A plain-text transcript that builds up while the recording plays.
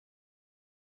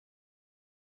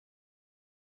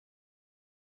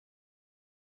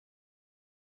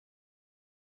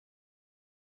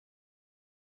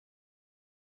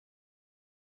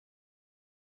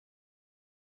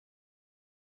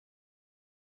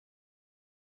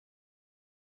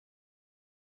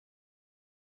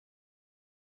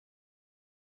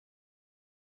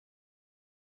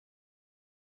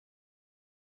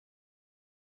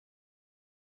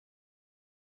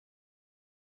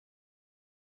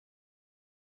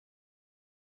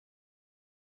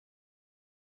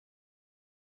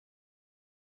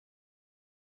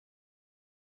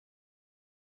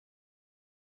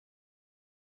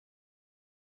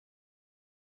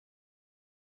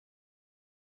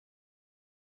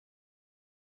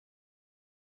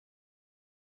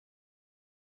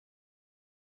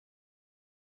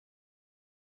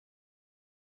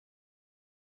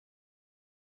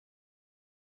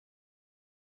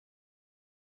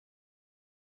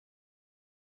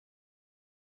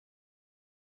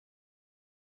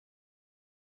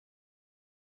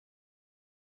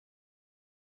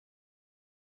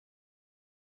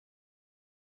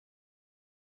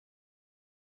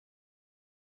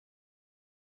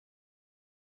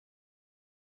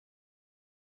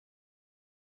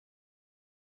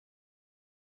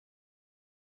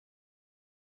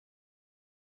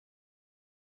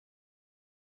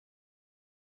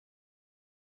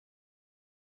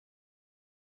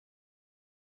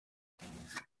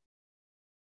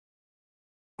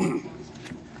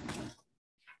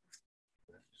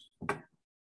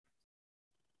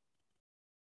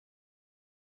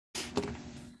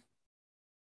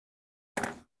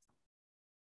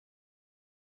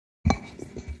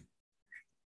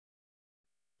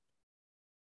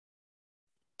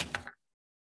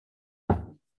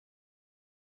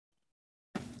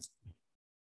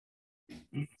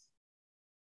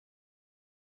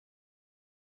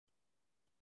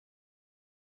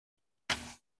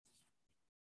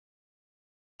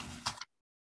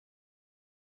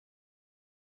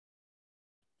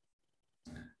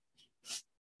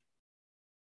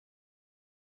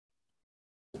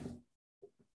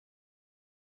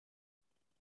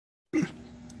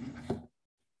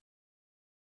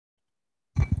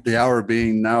The hour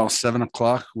being now 7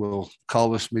 o'clock, we'll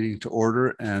call this meeting to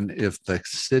order. And if the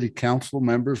city council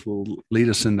members will lead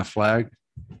us in the flag,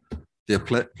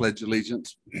 the pledge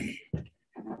allegiance. I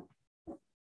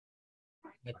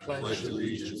pledge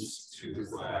allegiance to the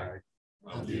flag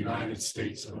of the United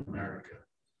States of America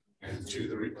and to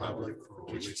the republic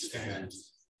for which it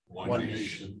stands, one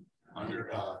nation, under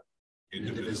God,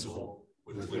 indivisible,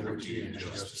 with liberty and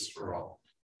justice for all.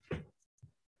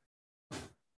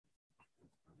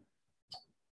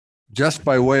 Just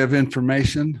by way of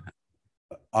information,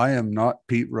 I am not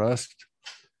Pete Rust.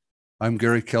 I'm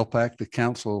Gary Kelpak, the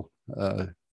council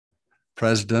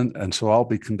president, and so I'll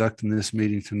be conducting this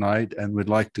meeting tonight and would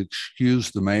like to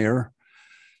excuse the mayor.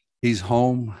 He's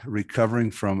home recovering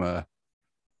from a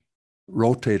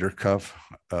rotator cuff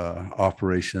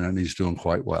operation, and he's doing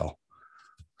quite well.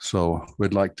 So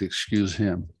we'd like to excuse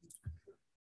him.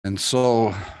 And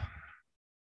so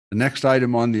the next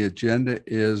item on the agenda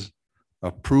is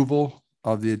approval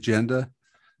of the agenda.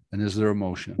 And is there a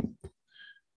motion?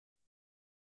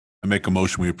 I make a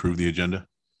motion, we approve the agenda.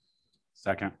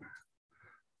 Second.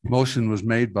 Motion was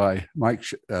made by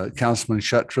Councilman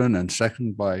Shuttrin and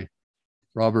seconded by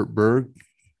Robert Berg.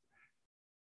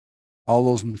 All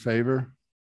those in favor?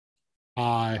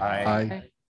 Aye. Aye.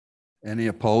 Any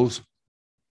opposed?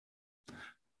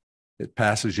 It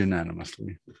passes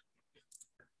unanimously.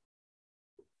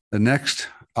 The next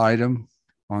item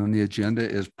on the agenda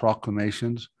is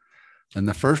proclamations. And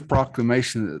the first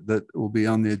proclamation that will be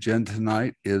on the agenda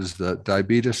tonight is the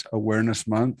Diabetes Awareness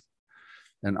Month.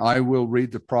 And I will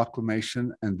read the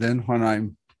proclamation. And then when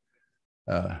I'm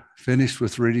finished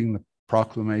with reading the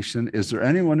proclamation, is there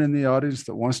anyone in the audience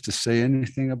that wants to say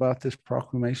anything about this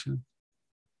proclamation?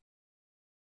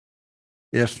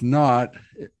 If not,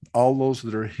 all those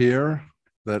that are here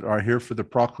for the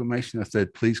proclamation, if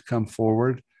they'd please come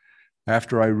forward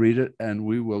after I read it, and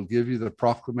we will give you the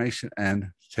proclamation and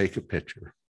take a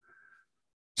picture.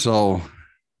 So,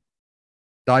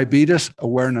 Diabetes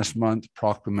Awareness Month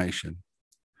proclamation.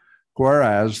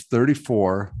 Whereas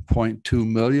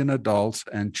 34.2 million adults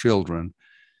and children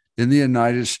in the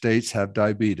United States have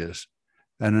diabetes,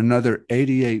 and another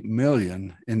 88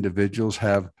 million individuals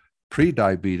have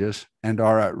prediabetes and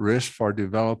are at risk for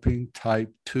developing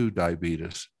type 2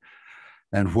 diabetes.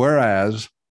 And whereas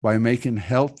by making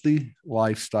healthy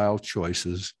lifestyle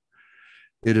choices,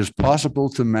 it is possible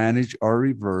to manage or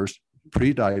reverse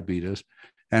prediabetes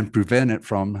and prevent it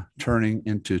from turning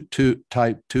into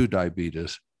type 2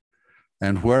 diabetes.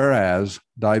 And whereas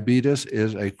diabetes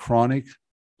is a chronic,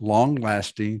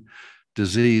 long-lasting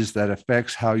disease that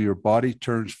affects how your body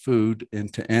turns food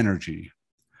into energy.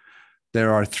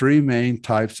 There are three main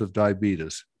types of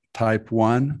diabetes: type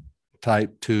 1,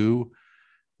 type 2,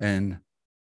 and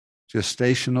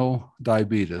gestational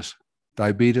diabetes,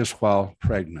 diabetes while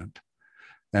pregnant.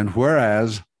 And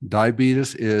whereas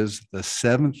diabetes is the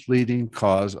 7th leading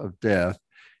cause of death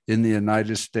in the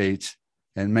United States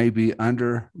and may be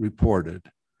underreported,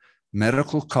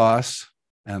 medical costs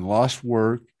and lost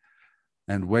work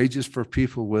and wages for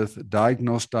people with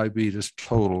diagnosed diabetes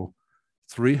total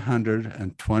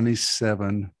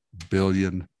 $327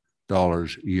 billion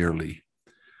yearly.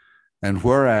 And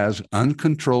whereas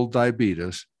uncontrolled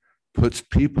diabetes puts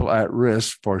people at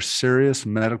risk for serious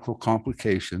medical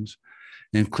complications,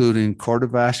 including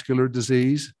cardiovascular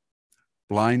disease,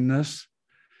 blindness,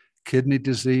 kidney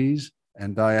disease,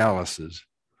 and dialysis,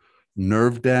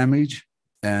 nerve damage,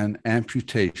 and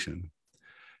amputation.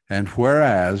 And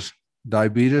whereas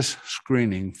diabetes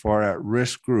screening for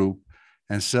at-risk group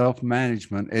and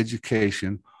self-management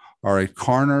education are a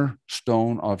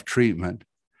cornerstone of treatment,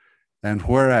 and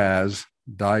whereas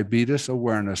Diabetes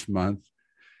Awareness Month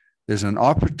is an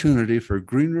opportunity for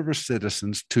Green River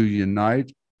citizens to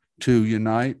unite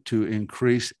to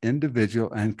increase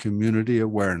individual and community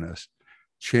awareness,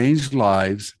 change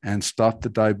lives, and stop the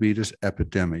diabetes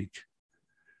epidemic.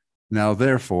 Now,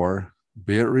 therefore,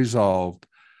 be it resolved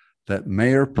that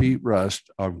Mayor Pete Rust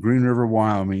of Green River,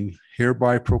 Wyoming,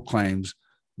 hereby proclaims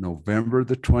November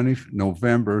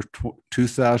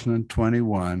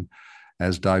 2021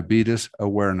 as Diabetes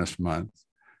Awareness Month,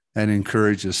 and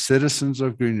encourages citizens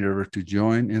of Green River to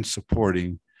join in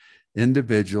supporting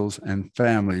individuals and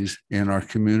families in our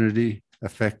community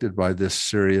affected by this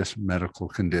serious medical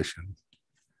condition.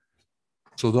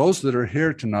 So those that are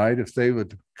here tonight, if they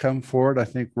would come forward, I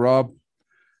think Rob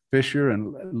Fisher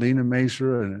and Lena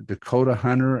Mazer and Dakota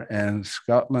Hunter and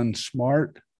Scotland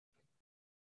Smart,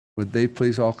 would they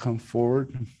please all come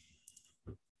forward?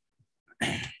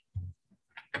 Head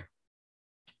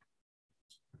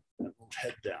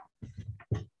down.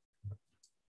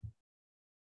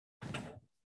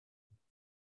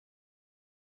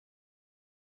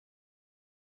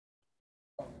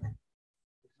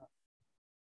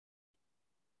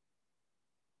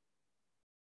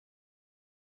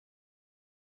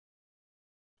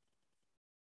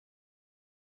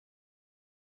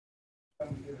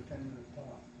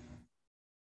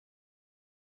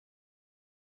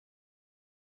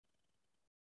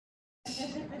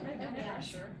 Yeah,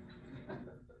 sure.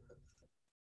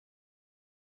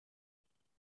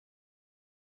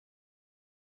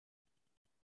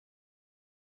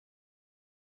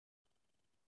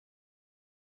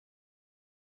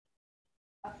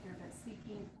 Up here, but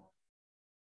speaking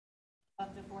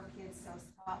of the four kids, so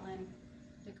Scotland,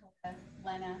 Dakota,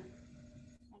 Lena,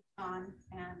 and John,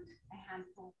 and a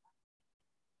handful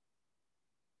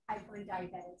of type 1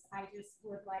 diabetics, I just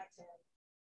would like to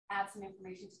add some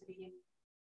information to the beginning.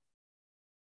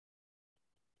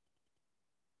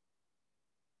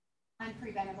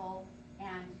 Unpreventable,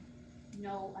 and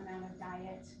no amount of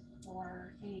diet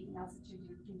or anything else that you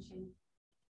do can change.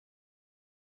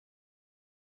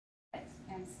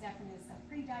 And Stefan is a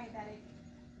pre-diabetic,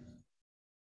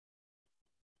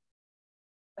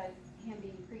 but him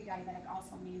being pre-diabetic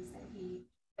also means that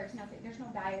there's no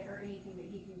diet or anything that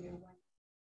he can do.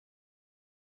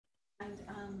 And the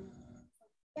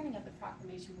beginning of the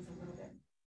proclamation was a little bit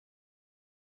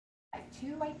like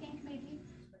 2, I think, maybe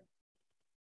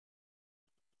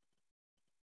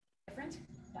different,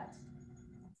 but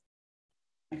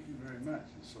Thank you very much.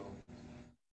 So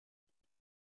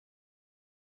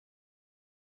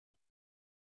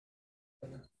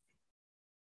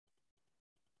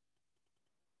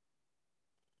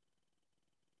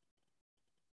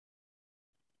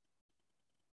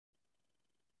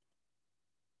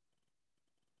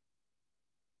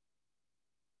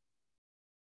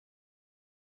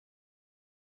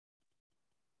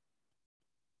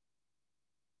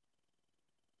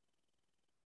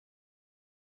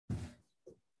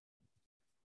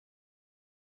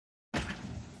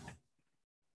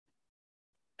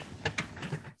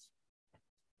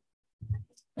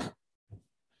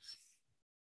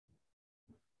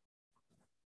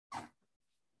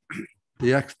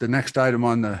the next item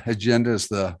on the agenda is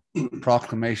the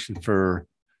proclamation for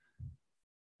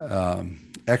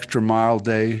Extra Mile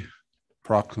Day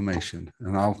proclamation.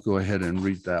 And I'll go ahead and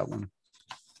read that one.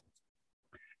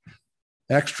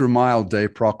 Extra Mile Day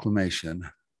proclamation.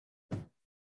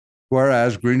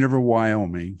 Whereas Green River,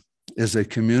 Wyoming is a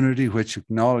community which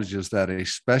acknowledges that a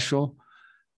special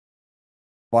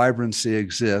vibrancy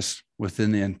exists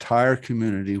within the entire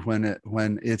community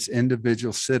when its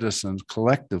individual citizens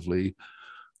collectively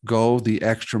go the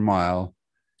extra mile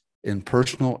in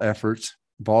personal efforts,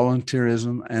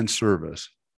 volunteerism, and service.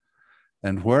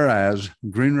 And whereas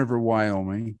Green River,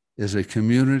 Wyoming is a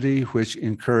community which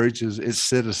encourages its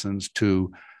citizens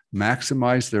to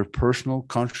maximize their personal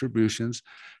contributions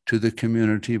to the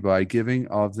community by giving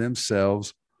of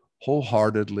themselves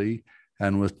wholeheartedly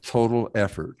and with total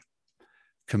effort,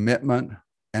 commitment,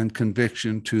 and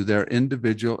conviction to their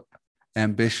individual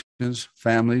ambitions,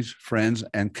 families, friends,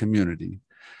 and community.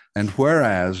 And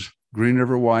whereas Green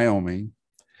River, Wyoming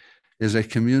is a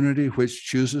community which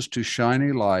chooses to shine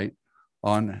a light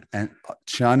on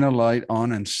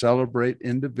and celebrate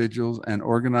individuals and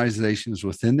organizations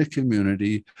within the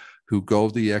community who go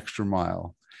the extra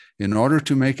mile in order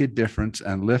to make a difference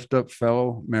and lift up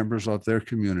fellow members of their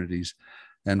communities.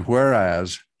 And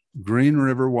whereas Green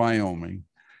River, Wyoming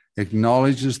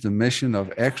acknowledges the mission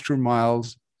of Extra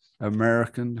Miles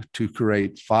American to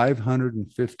create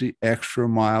 550 extra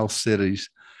mile cities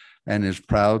and is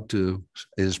proud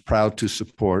to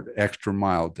support Extra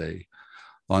Mile Day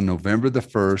on November the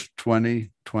 1st,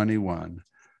 2021.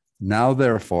 Now,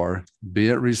 therefore, be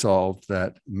it resolved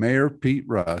that Mayor Pete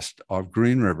Rust of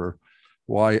Green River,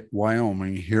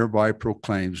 Wyoming hereby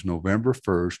proclaims November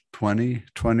 1st,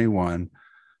 2021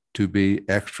 to be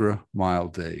Extra Mile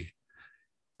Day.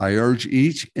 I urge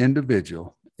each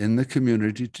individual in the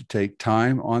community to take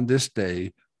time on this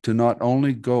day to not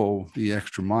only go the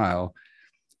extra mile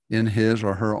in his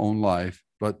or her own life,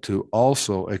 but to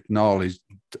also acknowledge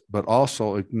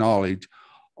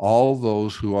all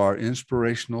those who are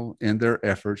inspirational in their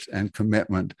efforts and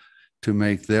commitment to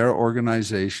make their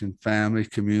organization, family,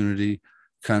 community,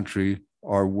 country,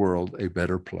 or world a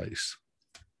better place.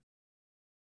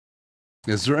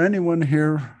 Is there anyone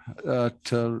here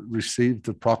to receive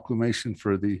the proclamation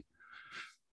for the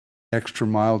Extra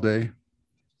Mile Day?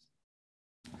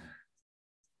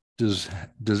 Does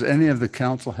any of the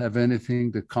council have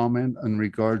anything to comment in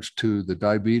regards to the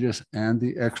diabetes and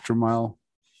the Extra Mile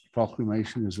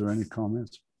proclamation? Is there any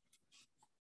comments?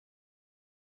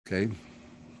 Okay.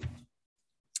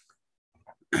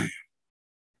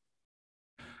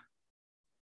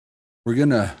 We're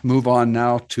going to move on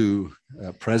now to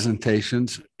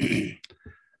presentations.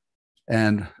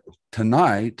 And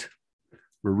tonight,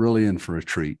 we're really in for a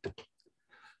treat.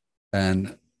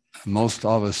 And most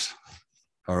of us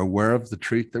are aware of the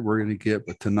treat that we're going to get,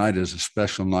 but tonight is a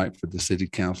special night for the city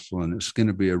council, and it's going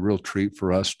to be a real treat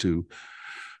for us to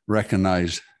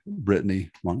recognize Brittany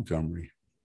Montgomery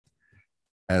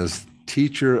as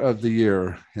Teacher of the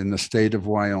Year in the state of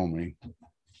Wyoming,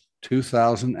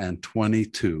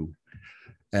 2022.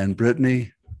 And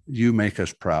Brittany, you make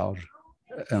us proud,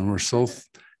 and we're so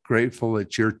grateful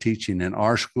that you're teaching in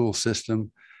our school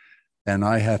system. And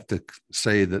I have to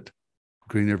say that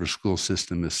Green River school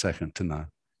system is second to none.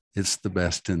 It's the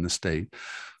best in the state.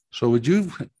 So would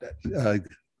you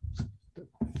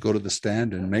go to the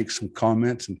stand and make some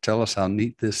comments and tell us how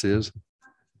neat this is?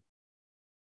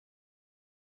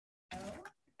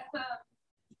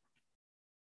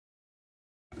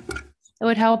 It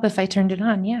would help if I turned it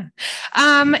on. Yeah.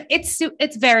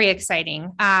 It's very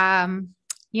exciting.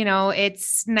 You know,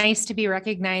 it's nice to be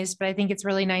recognized, but I think it's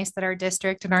really nice that our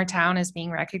district and our town is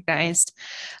being recognized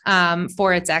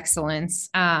for its excellence.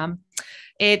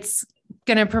 It's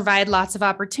going to provide lots of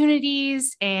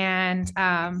opportunities, and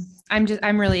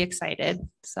I'm really excited.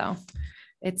 So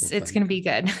it's going to be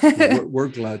good. We're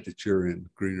glad that you're in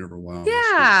Green River, Wyoming.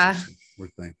 Yeah. We're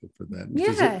thankful for that.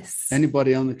 Yes.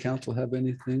 Anybody on the council have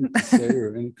anything to say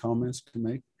or any comments to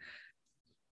make?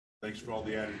 Thanks for all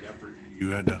the added effort you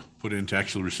had to put in to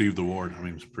actually receive the award. I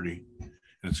mean,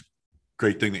 it's a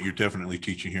great thing that you're definitely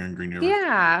teaching here in Green River.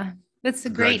 Yeah. It's a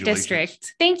great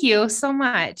district. Thank you so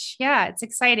much. Yeah, it's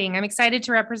exciting. I'm excited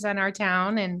to represent our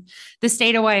town and the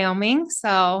state of Wyoming.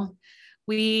 So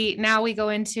we go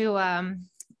into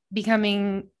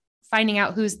finding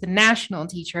out who's the national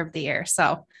teacher of the year.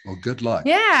 So well, good luck.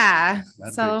 Yeah.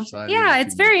 That'd yeah,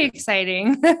 it's very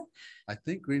exciting. I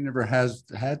think Green River has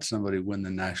had somebody win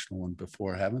the national one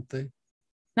before, haven't they?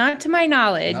 Not to my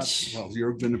knowledge. Well,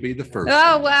 you're going to be the first.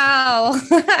 Oh, wow.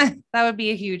 That would be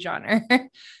a huge honor.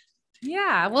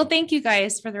 Yeah. Well, thank you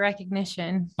guys for the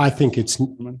recognition. I think it's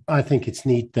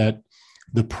neat that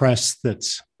the press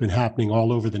that's been happening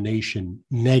all over the nation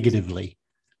negatively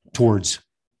towards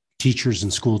teachers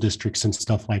and school districts and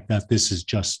stuff like that. This is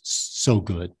just so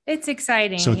good. It's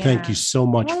exciting. So thank you so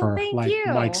much for, like you.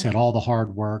 Mike said, all the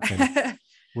hard work. And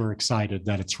we're excited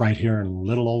that it's right here in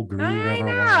little old Green River.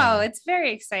 I know. It's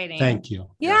very exciting. Thank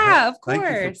you. Yeah, of course. Thank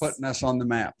you for putting us on the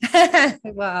map.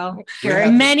 Well, there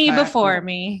are many before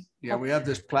me. Yeah, we have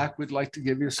this plaque we'd like to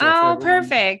give you. So oh,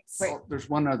 perfect. Oh, there's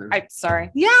one other. I'm sorry.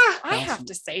 Yeah. I have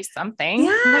to say something.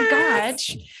 Yes. Oh my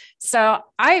gosh. So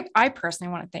I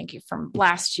personally want to thank you from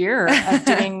last year of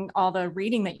doing all the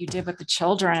reading that you did with the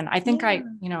children. I think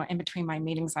in between my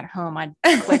meetings at home, I'd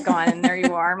click on and there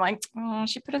you are. I'm like, oh,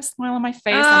 she put a smile on my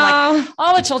face. I'm like,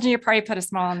 all the children, you probably put a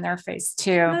smile on their face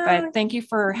too. But thank you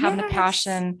for having a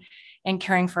passion and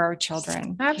caring for our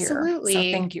children. Absolutely.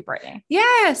 Here. So thank you, Brittany.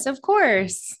 Yes, of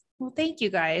course. Well, thank you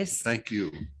guys. Thank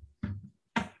you.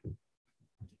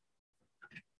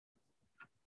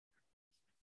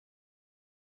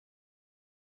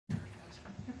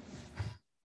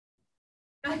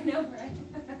 I know, right?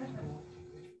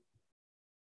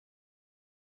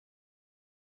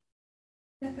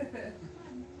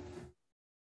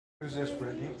 Who's this,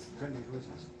 Brittany? Brittany, who is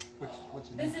this? What's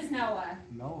his name? This is Noah.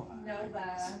 Noah.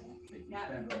 Noah. Yeah.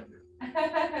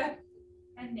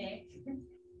 And Nick.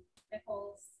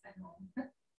 Nichols at home.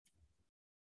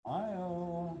 Hi,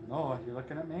 Noah, you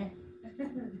looking at me?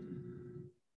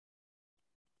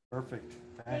 Perfect.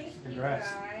 Thanks. Thank Congrats.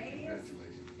 you guys.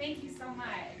 Thank you so much.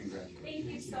 Thank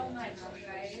you so much, you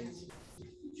guys.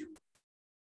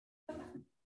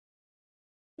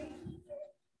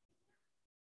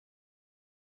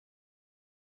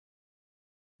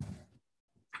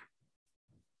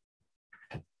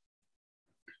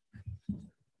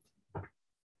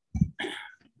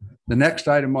 The next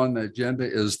item on the agenda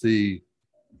is the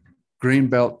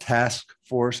Greenbelt Task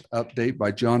Force update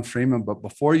by John Freeman. But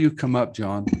before you come up,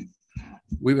 John,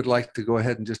 we would like to go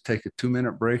ahead and just take a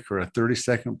 2-minute break or a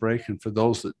 30-second break. And for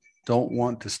those that don't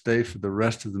want to stay for the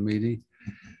rest of the meeting,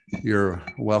 you're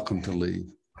welcome to leave.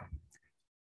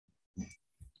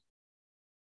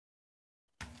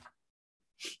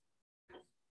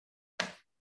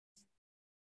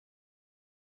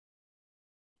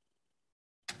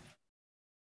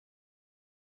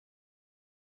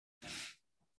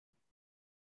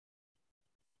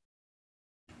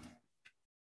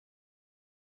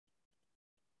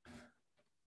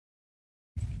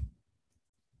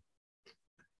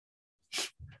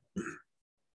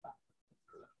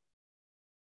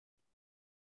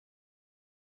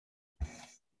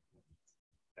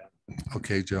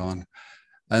 Okay, John.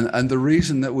 And the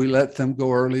reason that we let them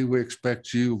go early, we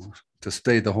expect you to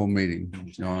stay the whole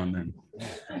meeting, John. And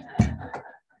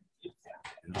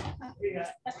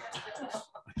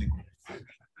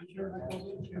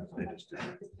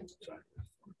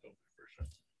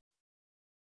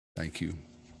thank you.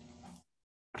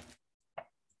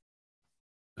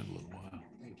 In a little while.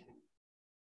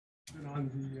 Been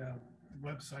on the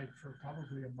website for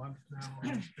probably a month now.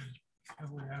 And it's been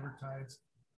heavily advertised.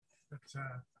 But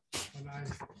when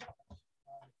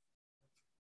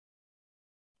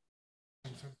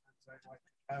sometimes I like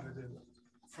to have it in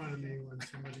front of me when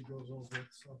somebody goes over it.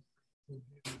 So we'll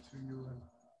give it to you. And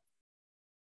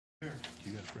there.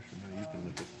 You got a freshman now, you can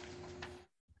look at.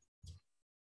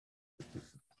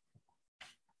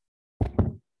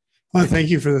 Well, thank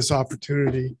you for this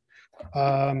opportunity.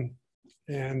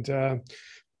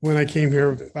 When I came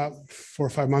here about 4 or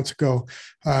 5 months ago,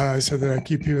 I said that I'd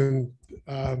keep you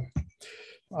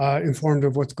informed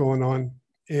of what's going on.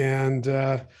 And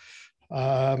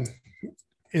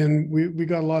we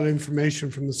got a lot of information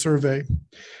from the survey.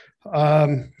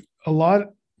 One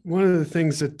of the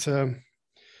things that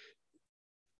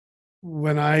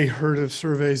when I heard of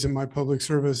surveys in my public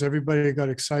service, everybody got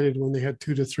excited when they had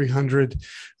 200 to 300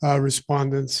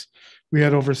 respondents. We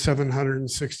had over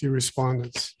 760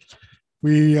 respondents.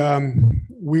 We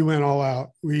went all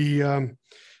out. We want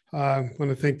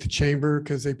to thank the chamber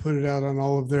because they put it out on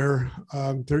all of their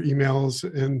emails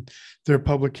and their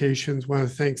publications. Want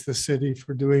to thank the city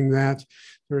for doing that.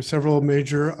 There are several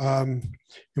major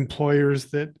employers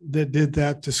that did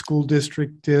that. The school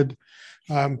district did.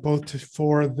 Both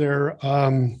for their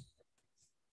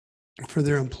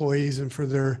employees and for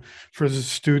the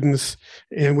students,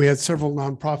 and we had several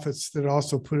nonprofits that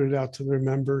also put it out to their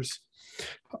members.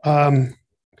 I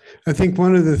think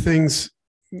one of the things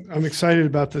I'm excited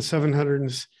about the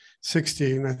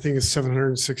 760, and I think it's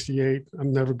 768.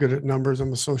 I'm never good at numbers.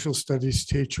 I'm a social studies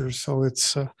teacher, so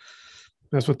it's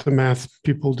that's what the math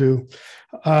people do.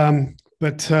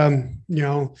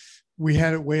 We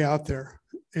had it way out there.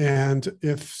 And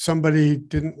if somebody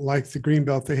didn't like the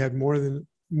Greenbelt, they had more than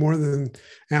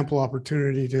ample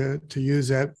opportunity to use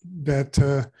that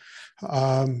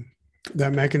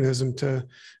mechanism to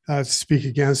speak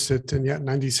against it. And yet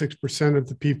 96% of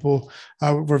the people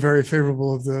were very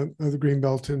favorable of the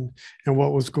Greenbelt and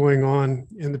what was going on.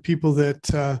 And the people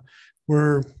that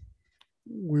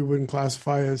we wouldn't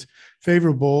classify as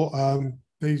favorable,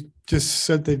 they just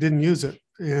said they didn't use it.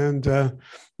 And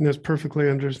that's perfectly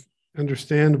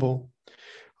understandable.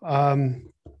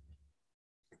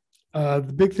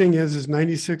 The big thing is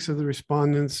 96 of the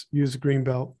respondents use the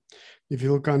Greenbelt. If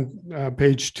you look on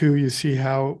page 2, you see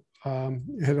how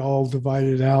it had all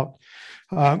divided out.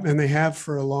 And they have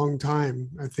for a long time.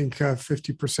 I think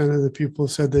 50% of the people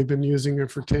said they've been using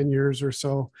it for 10 years or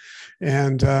so.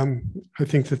 And I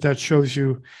think that shows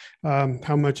you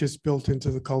how much it's built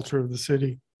into the culture of the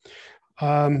city.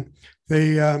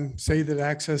 They say that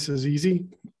access is easy.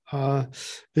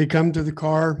 They come to the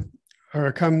car or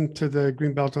come to the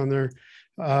Greenbelt on their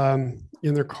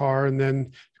in their car and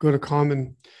then go to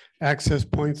common access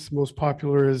points. The most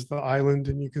popular is the island,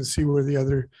 and you can see where the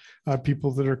other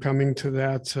people that are coming to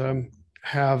that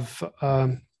have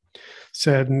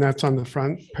said, and that's on the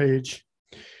front page.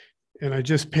 And I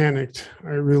just panicked.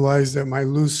 I realized that my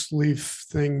loose leaf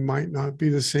thing might not be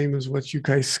the same as what you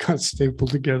guys got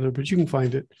stapled together, but you can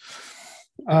find it.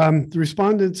 The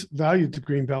respondents valued the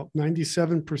Greenbelt.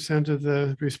 97% of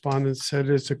the respondents said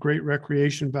it's a great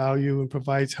recreation value and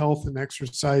provides health and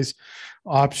exercise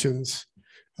options.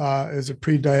 As a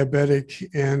pre-diabetic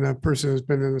and a person who's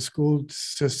been in the school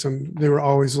system, they were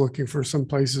always looking for some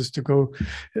places to go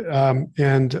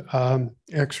and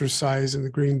exercise, and the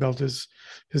Greenbelt is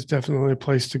definitely a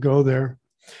place to go there.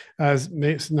 As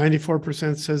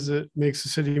 94% says it makes the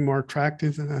city more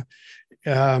attractive and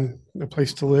a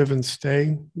place to live and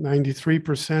stay.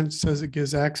 93% says it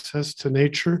gives access to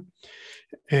nature,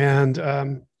 and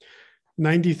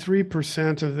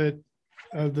 93%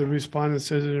 of the respondents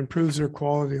says it improves their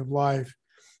quality of life.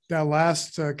 That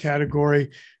last category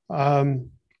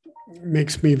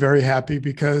makes me very happy,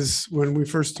 because when we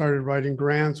first started writing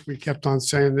grants, we kept on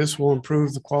saying this will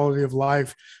improve the quality of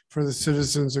life for the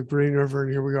citizens of Green River.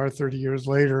 And here we are 30 years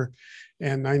later,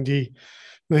 and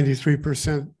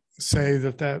 93% say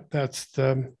that's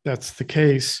the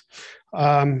case.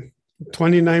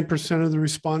 29% of the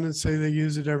respondents say they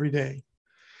use it every day.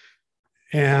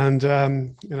 And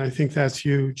I think that's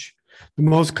huge. The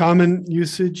most common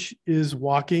usage is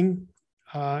walking,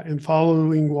 and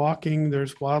following walking,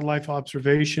 there's wildlife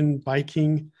observation,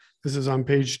 biking. This is on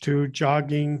page 2,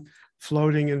 jogging,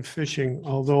 floating and fishing,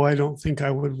 although I don't think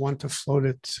I would want to float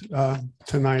it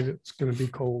tonight. It's going to be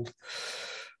cold.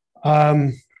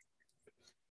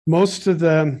 Most of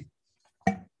the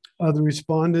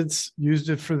respondents used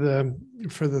it for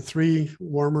the 3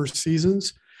 warmer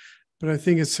seasons, but I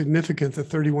think it's significant that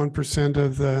 31%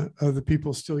 of the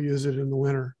people still use it in the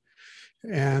winter.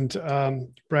 And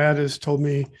Brad has told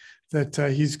me that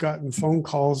he's gotten phone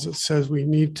calls that says we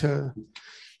need to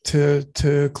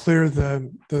clear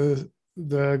the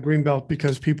greenbelt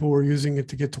because people were using it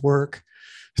to get to work.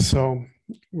 So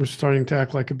we're starting to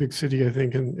act like a big city, I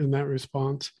think, in that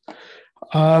response.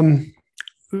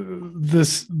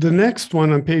 The next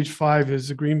one on page 5 is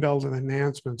the greenbelt and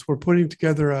enhancements. We're putting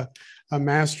together a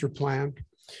master plan.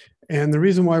 And the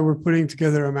reason why we're putting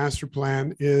together a master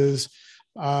plan is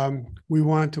we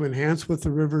want to enhance what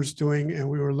the river's doing, and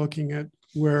we were looking at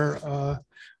where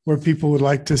people would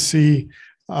like to see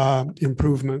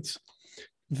improvements.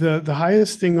 The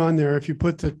highest thing on there, if you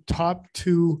put the top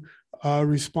 2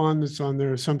 respondents on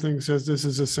there, something says this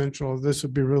is essential, this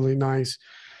would be really nice.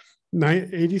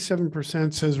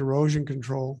 87% says erosion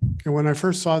control. And when I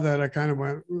first saw that, I kind of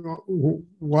went,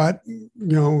 what?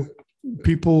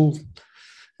 People,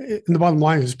 and the bottom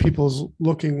line is people's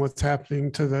looking what's happening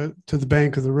to the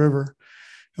bank of the river.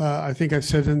 I think I've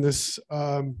said in this,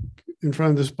 in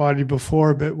front of this body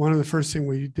before, but one of the first things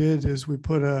we did is we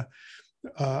put a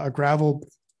gravel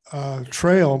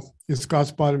trail in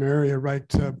Scotts Bottom area, right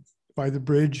by the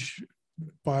bridge,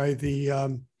 by the,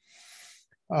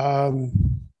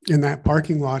 in that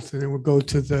parking lot, and it would go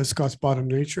to the Scotts Bottom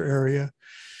nature area.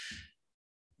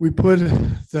 We put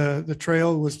the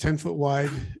trail was 10 foot wide,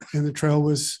 and the trail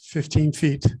was 15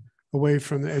 feet away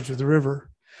from the edge of the river.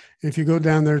 And if you go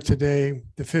down there today,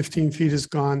 the 15 feet is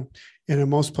gone, and in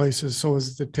most places, so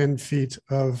is the 10 feet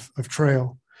of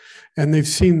trail. And they've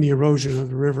seen the erosion of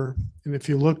the river. And if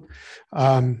you look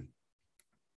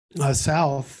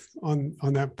south on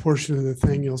that portion of the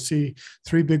thing, you'll see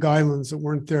 3 big islands that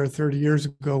weren't there 30 years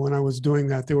ago when I was doing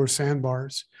that. They were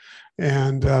sandbars.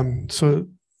 And so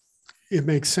it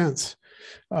makes sense.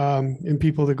 And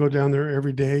people that go down there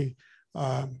every day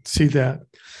see that.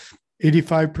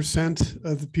 85%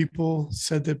 of the people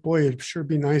said that, boy, it'd sure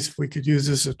be nice if we could use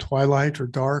this at twilight or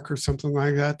dark or something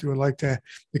like that. They would like to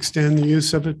extend the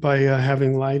use of it by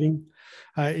having lighting.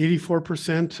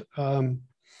 84%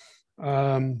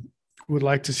 would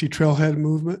like to see trailhead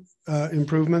movement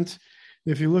improvements.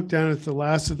 If you look down at the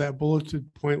last of that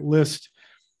bulleted point list,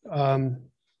 82%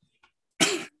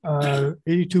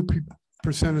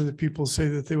 of the people say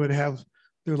that they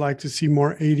would like to see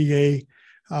more ADA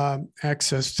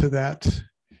access to that.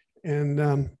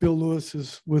 And Bill Lewis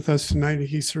is with us tonight.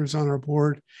 He serves on our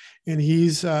board, and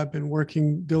he's been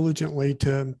working diligently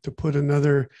to put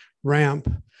another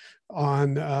ramp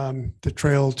on the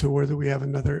trail to where we have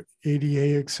another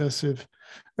ADA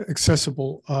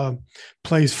accessible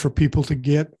place for people to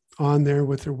get on there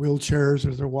with their wheelchairs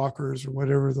or their walkers or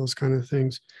whatever, those kind of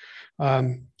things.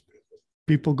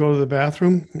 People go to the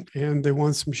bathroom and they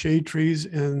want some shade trees,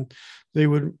 and they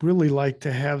would really like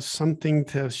to have something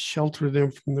to shelter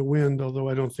them from the wind, although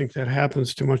I don't think that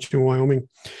happens too much in Wyoming.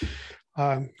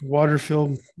 Water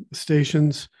fill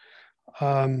stations.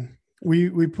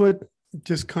 We put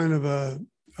just kind of a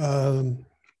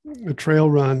trail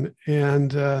run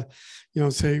and,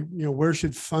 say, where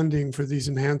should funding for these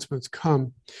enhancements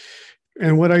come?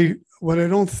 And what I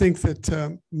don't think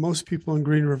that most people in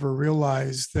Green River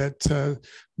realize that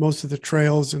most of the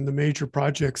trails and the major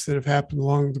projects that have happened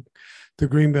along the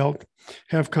Greenbelt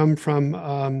have come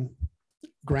from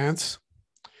grants,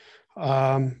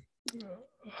 private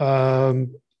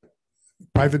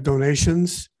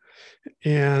donations,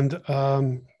 and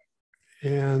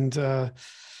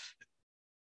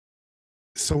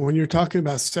so when you're talking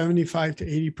about 75 to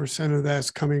 80% of that's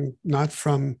coming not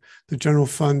from the general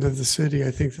fund of the city,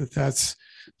 I think that's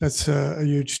a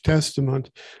huge testament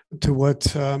to what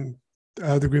the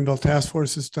Greenbelt Task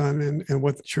Force has done and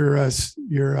what your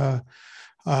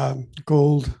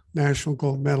National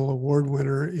Gold Medal Award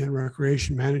winner in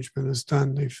recreation management has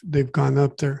done. They've gone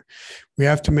up there. We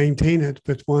have to maintain it,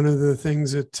 but one of the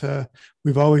things that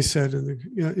we've always said in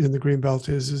the Greenbelt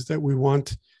is that we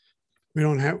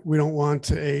don't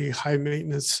want a high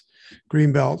maintenance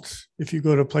Greenbelt. If you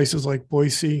go to places like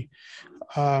Boise,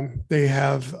 they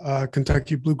have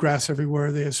Kentucky bluegrass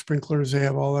everywhere. They have sprinklers. They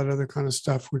have all that other kind of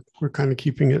stuff. We're kind of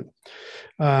keeping it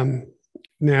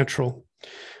natural.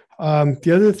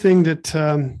 The other thing that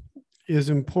is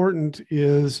important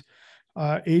is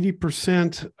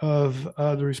 80% of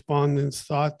the respondents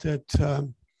thought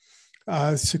that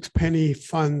 6 penny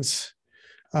funds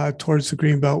towards the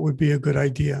Greenbelt would be a good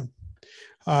idea.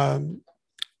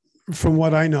 from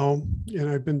what I know, and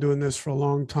I've been doing this for a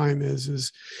long time,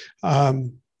 is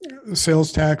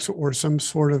sales tax or some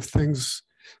sort of things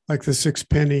like the 6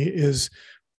 penny is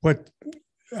what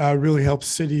really helps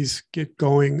cities get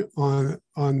going on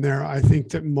there. I think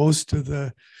that most of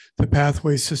the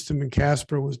pathway system in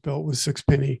Casper was built with 6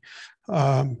 penny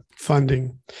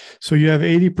funding. So you have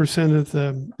 80% of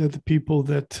the people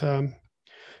that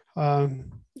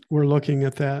were looking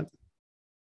at that.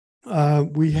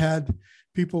 We had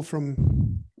people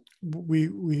from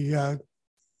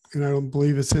and I don't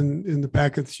believe it's in the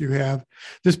packets you have.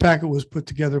 This packet was put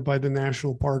together by the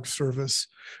National Park Service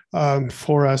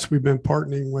for us. We've been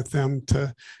partnering with them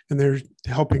and they're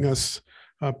helping us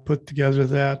put together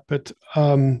that. But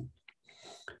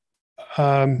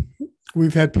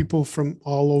we've had people from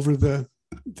all over the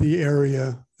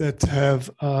area that have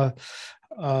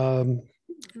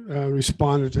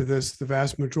responded to this. The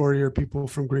vast majority are people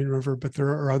from Green River, but there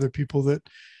are other people that,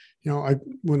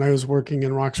 when I was working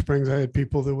in Rock Springs, I had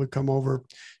people that would come over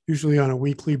usually on a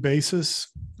weekly basis,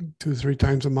 2 or 3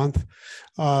 times a month.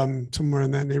 Somewhere in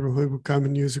that neighborhood would come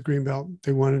and use the Greenbelt.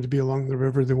 They wanted to be along the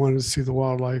river. They wanted to see the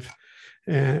wildlife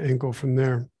and go from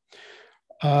there.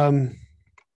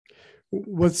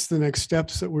 What's the next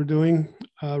steps that we're doing?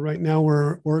 Right now,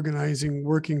 we're organizing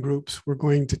working groups. We're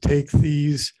going to take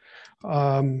the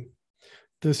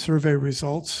survey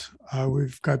results.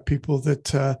 We've got people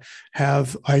that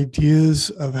have ideas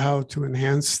of how to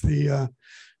enhance the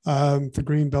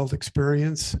Greenbelt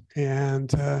experience,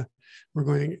 and we're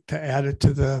going to add it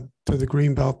to the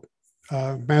Greenbelt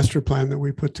master plan that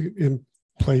we put in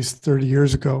place 30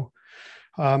 years ago.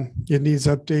 It needs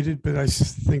updated, but I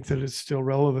think that it's still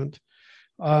relevant.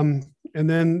 And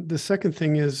then the second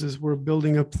thing is we're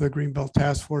building up the Greenbelt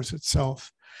Task Force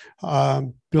itself.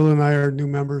 Bill and I are new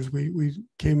members. We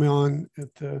came on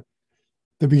at the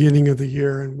beginning of the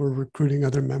year, and we're recruiting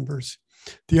other members.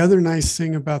 The other nice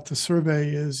thing about the survey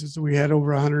is we had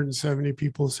over 170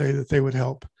 people say that they would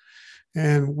help,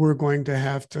 and we're going to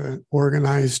have to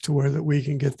organize to where that we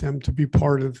can get them to be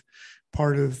part of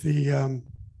the.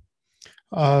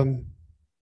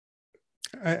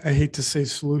 I hate to say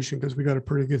solution because we got a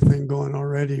pretty good thing going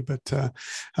already, but to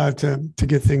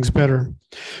get things better.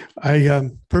 I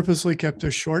purposely kept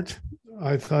this short.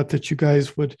 I thought that you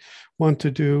guys would want to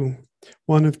do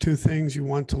one of 2 things. You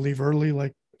want to leave early,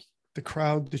 like the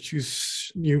crowd that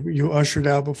you ushered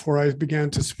out before I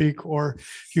began to speak, or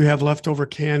you have leftover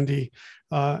candy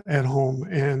at home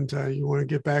and you want to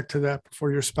get back to that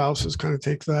before your spouses kind of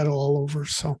take that all over.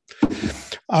 So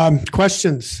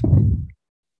questions?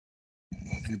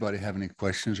 Anybody have any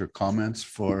questions or comments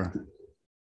for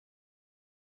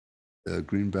the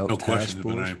Greenbelt No Task questions,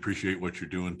 but I Force? appreciate what you're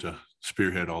doing to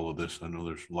spearhead all of this. I know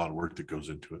there's a lot of work that goes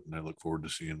into it, and I look forward to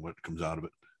seeing what comes out of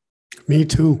it. Me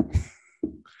too.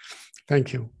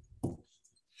 Thank you.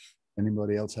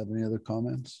 Anybody else have any other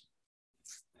comments?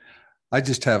 I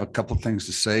just have a couple of things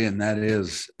to say, and that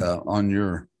is on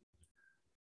your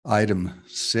item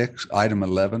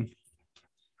 11,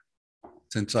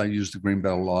 since I use the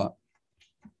Greenbelt a lot,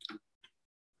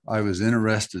 I was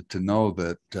interested to know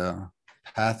that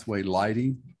pathway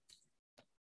lighting,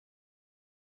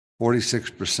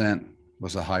 46%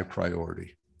 was a high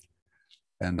priority.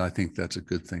 And I think that's a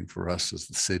good thing for us as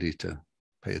the city to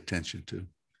pay attention to.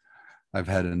 I've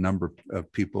had a number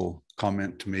of people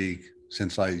comment to me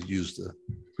since I use the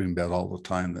Greenbelt all the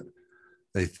time that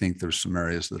they think there's some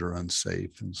areas that are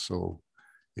unsafe. And so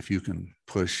if you can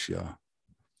push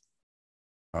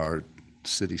our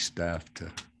city staff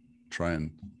to try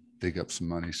and dig up some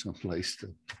money someplace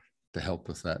to help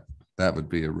with that, that would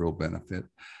be a real benefit.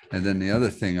 And then the other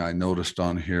thing I noticed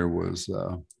on here was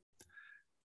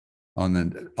on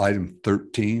the item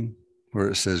 13, where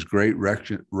it says great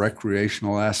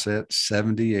recreational assets,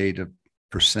 78%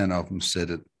 of them said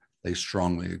it, they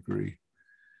strongly agree.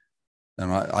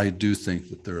 And I do think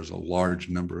that there's a large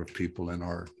number of people in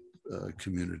our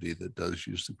community that does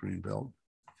use the Greenbelt,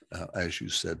 as you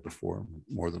said before,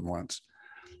 more than once.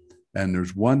 And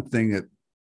there's one thing that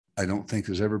I don't think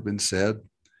has ever been said,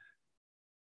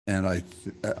 and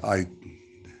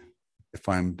if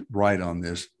I'm right on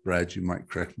this, Brad, you might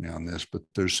correct me on this, but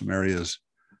there's some areas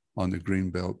on the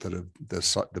Greenbelt that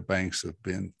the banks have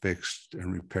been fixed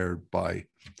and repaired by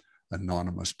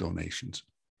anonymous donations.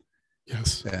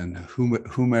 Yes. And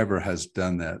whomever has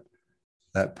done that,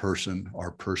 that person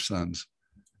or persons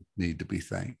need to be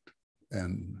thanked.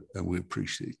 And we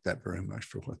appreciate that very much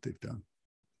for what they've done.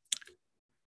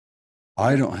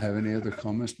 I don't have any other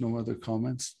comments. No other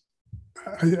comments.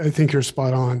 I think you're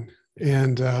spot on.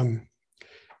 And,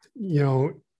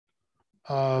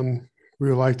 we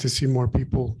would like to see more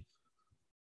people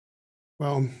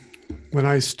Well, when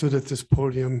I stood at this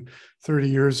podium 30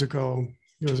 years ago,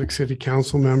 there was a city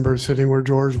council member sitting where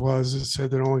George was that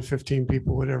said that only 15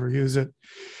 people would ever use it.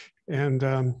 And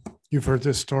you've heard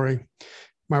this story.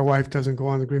 My wife doesn't go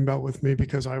on the Greenbelt with me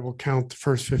because I will count the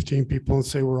first 15 people and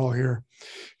say we're all here.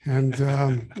 And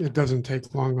it doesn't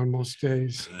take long on most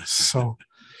days. So,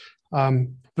 but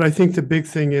I think the big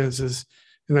thing is,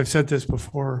 and I've said this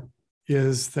before,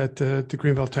 is that the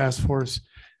Greenbelt Task Force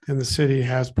and the city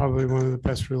has probably one of the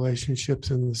best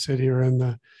relationships in the city or in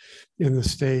the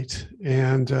state.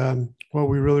 And what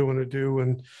we really want to do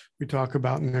when we talk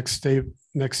about next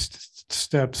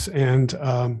steps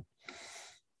and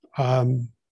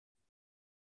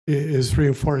is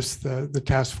reinforce the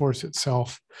task force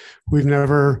itself. We've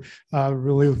never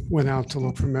really went out to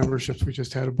look for memberships. We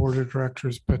just had a board of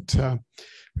directors, but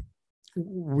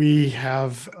we've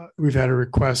had a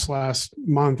request last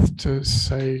month to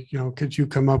say, could you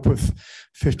come up with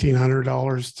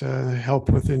 $1,500 to help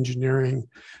with engineering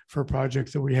for a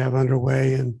project that we have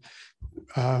underway? And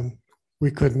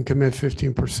we couldn't commit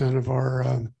 15% of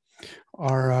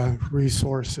our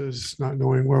resources, not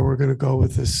knowing where we're going to go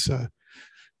with this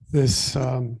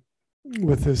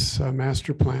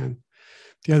master plan.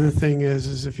 The other thing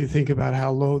is if you think about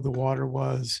how low the water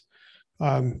was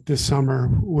this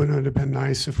summer, wouldn't it have been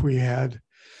nice if we had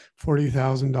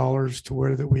 $40,000 to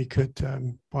where that we could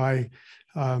buy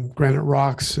granite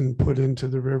rocks and put into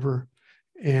the river,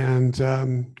 and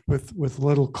with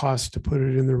little cost to put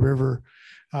it in the river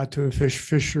to fish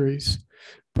fisheries.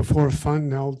 Before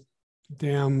Fontenelle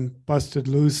Dam busted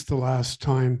loose the last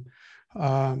time,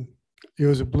 it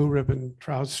was a blue ribbon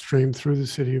trout stream through the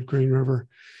city of Green River.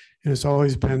 And it's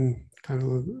always been kind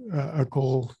of a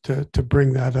goal to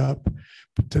bring that up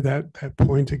to that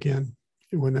point again.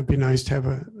 Wouldn't it be nice to have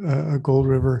a Gold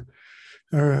River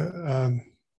or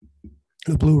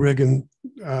a blue ribbon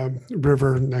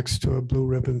river next to a blue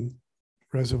ribbon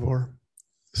reservoir?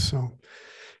 So,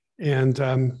 and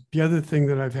the other thing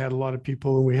that I've had a lot of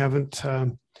people, and we haven't,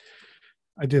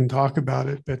 I didn't talk about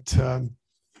it, but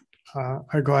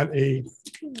I got a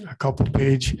couple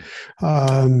page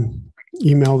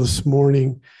email this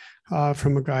morning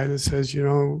from a guy that says,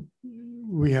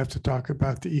 we have to talk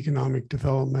about the economic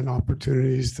development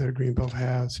opportunities that Greenbelt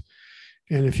has.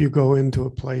 And if you go into a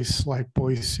place like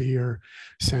Boise or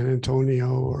San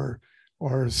Antonio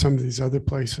or some of these other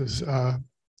places, I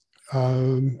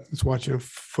was watching a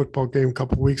football game a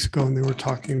couple of weeks ago, and they were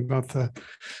talking about the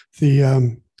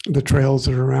trails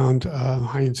that are around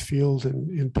Heinz Field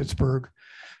in Pittsburgh.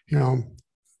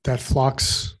 That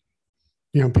flocks.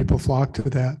 People flock to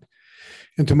that.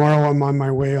 And tomorrow I'm on my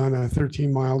way on a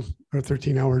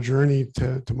 13-hour journey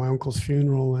to my uncle's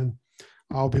funeral, and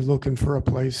I'll be looking for a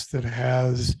place that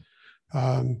has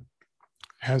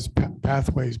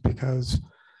pathways, because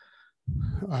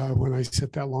when I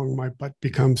sit that long, my butt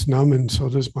becomes numb, and so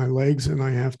does my legs, and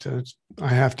I have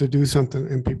to do something,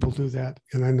 and people do that.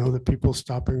 And I know that people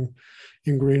stop in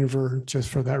Green River just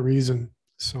for that reason.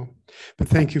 So, but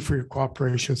thank you for your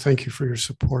cooperation. Thank you for your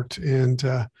support, and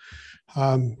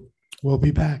we'll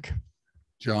be back.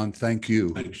 John, thank you.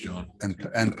 Thanks, John.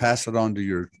 And pass it on to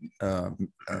your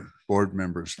board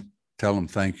members. Tell them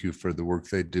thank you for the work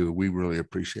they do. We really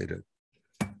appreciate it.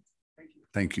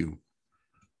 Thank you.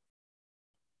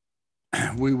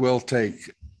 We will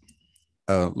take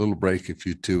a little break if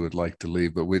you two would like to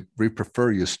leave, but we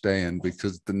prefer you stay in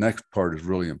because the next part is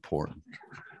really important.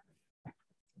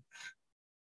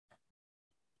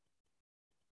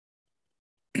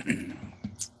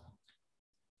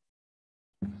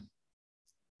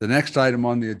 The next item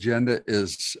on the agenda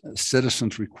is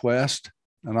citizens' request,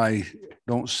 and I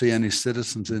don't see any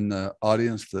citizens in the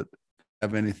audience that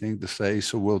have anything to say,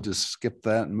 so we'll just skip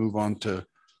that and move on to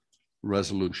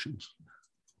resolutions.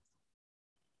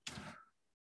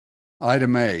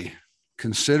 Item A,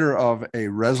 consider of a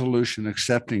resolution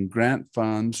accepting grant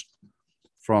funds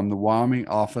from the Wyoming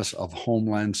Office of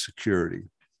Homeland Security.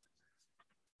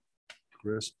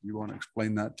 Chris, you want to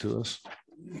explain that to us?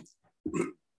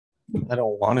 I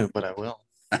don't want to, but I will.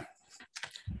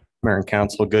 Mayor and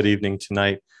Council, good evening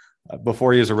tonight.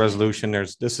 Before you is a resolution,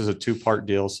 this is a two-part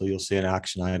deal, so you'll see an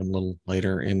action item a little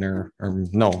later in there. Or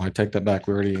no, I take that back.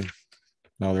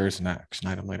 No, there is an action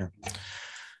item later.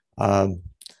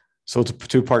 So it's a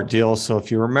two-part deal. So if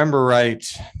you remember right,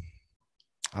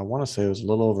 I want to say it was a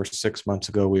little over 6 months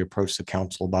ago, we approached the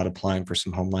council about applying for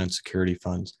some Homeland Security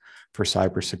funds for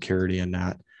cybersecurity and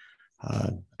that.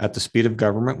 At the speed of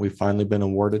government, we've finally been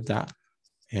awarded that.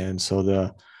 And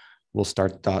so we'll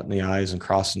start dotting the I's and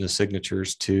crossing the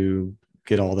signatures to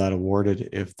get all that awarded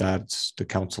if that's the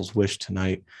council's wish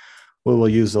tonight. what we'll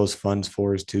use those funds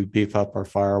for is to beef up our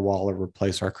firewall or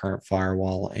replace our current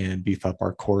firewall and beef up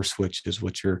our core switches,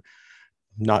 which are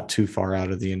not too far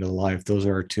out of the end of the life. Those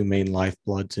are our two main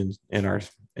lifebloods in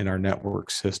our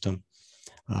network system.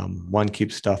 One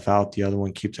keeps stuff out, the other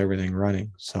one keeps everything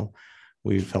running. So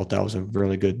we felt that was a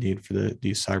really good need for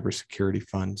these cybersecurity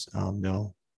funds.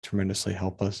 They'll tremendously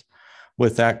help us.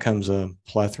 With that comes a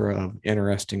plethora of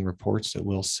interesting reports that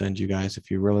we'll send you guys if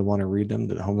you really want to read them,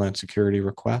 the Homeland Security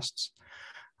requests.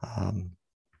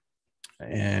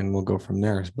 And we'll go from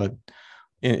there. But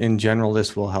in general,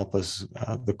 this will help us.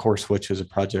 The core switch is a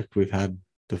project we've had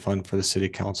to fund for the city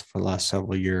council for the last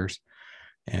several years.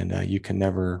 And you can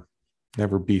never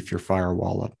beef your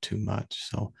firewall up too much.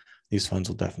 So these funds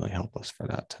will definitely help us for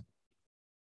that.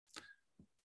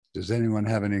 Does anyone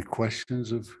have any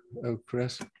questions of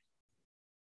Chris?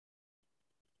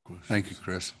 Thank you,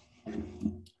 Chris.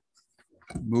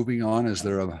 Moving on, is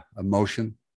there a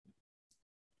motion?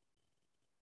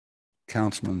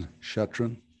 Councilman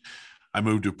Shuttren. I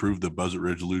move to approve the budget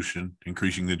resolution,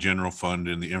 increasing the general fund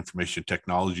in the Information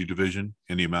Technology Division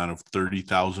in the amount of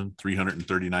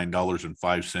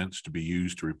 $30,339.05 to be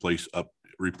used to replace or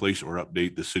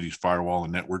update the city's firewall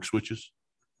and network switches.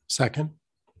 Second.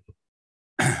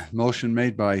 Motion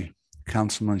made by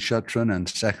Councilman Shuttren and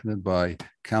seconded by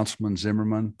Councilman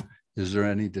Zimmerman. Is there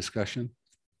any discussion?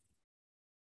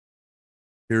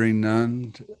 Hearing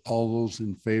none, all those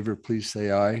in favor, please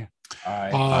say aye.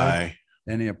 Aye. Aye.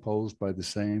 Any opposed by the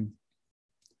same?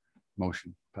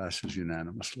 Motion passes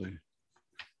unanimously.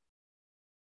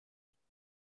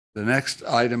 The next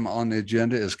item on the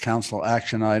agenda is council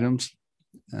action items.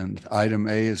 And item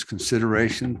A is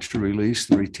consideration to release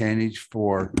the retainage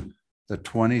for the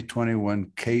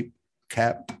 2021 Cape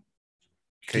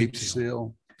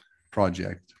Seal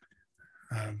project.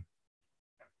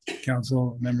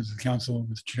 Council, members of the council,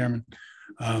 Mr. Chairman,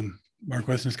 Mark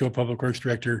Westensco, Public Works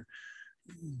Director.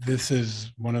 This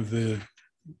is one of the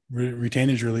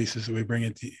retainage releases that we bring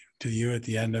it to you at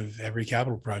the end of every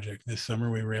capital project. This summer,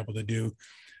 we were able to do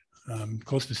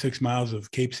close to 6 miles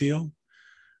of Cape Seal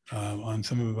on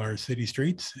some of our city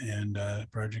streets, and the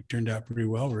project turned out pretty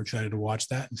well. We're excited to watch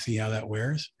that and see how that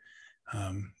wears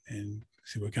and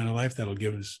see what kind of life that'll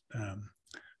give us.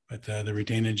 But the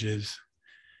retainage is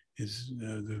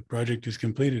the project is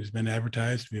completed. It's been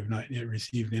advertised. We have not yet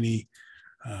received any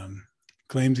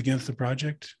claims against the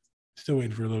project. Still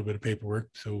waiting for a little bit of paperwork,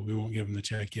 so we won't give them the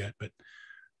check yet, but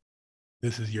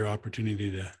this is your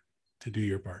opportunity to do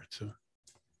your part. So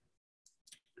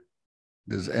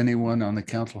does anyone on the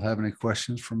council have any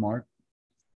questions for Mark?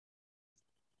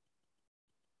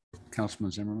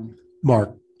 Councilman Zimmerman.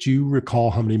 Mark, do you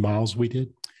recall how many miles we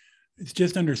did? It's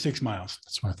just under 6 miles.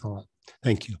 That's what I thought.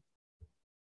 Thank you.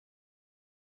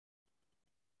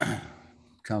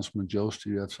 Councilman Jost, do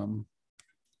you have something?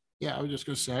 Yeah, I was just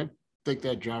going to say, I think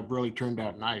that job really turned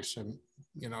out nice. And,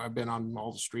 you know, I've been on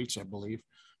all the streets, I believe,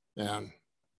 and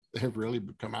they've really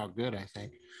come out good, I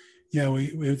think. Yeah,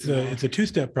 it's a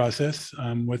two-step process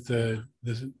with the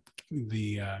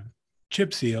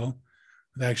chip seal.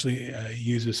 They actually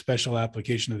use a special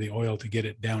application of the oil to get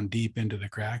it down deep into the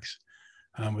cracks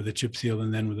with a chip seal,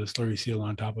 and then with a slurry seal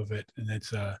on top of it. And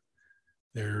it's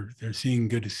they're seeing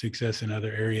good success in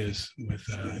other areas with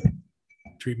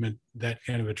treatment, that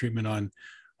kind of a treatment on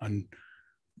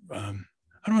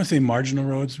I don't want to say marginal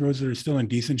roads that are still in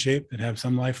decent shape that have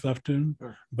some life left to them,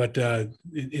 sure. But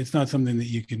it's not something that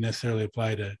you can necessarily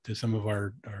apply to some of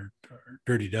our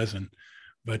dirty dozen.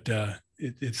 But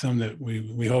it's something that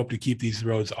we hope to keep these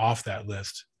roads off that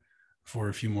list for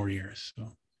a few more years.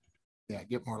 So yeah,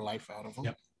 get more life out of them.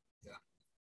 Yep. Yeah,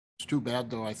 it's too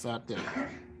bad though. I thought that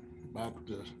about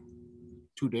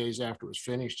 2 days after it was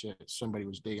finished, somebody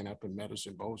was digging up in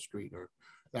Medicine Bow Street or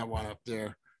that one up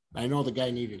there. I know the guy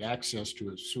needed access to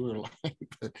his sewer line,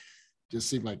 but just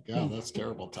seemed like, God, that's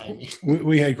terrible timing.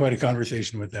 We had quite a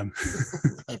conversation with them.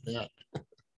 I bet.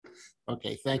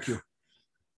 Okay, thank you.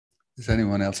 Does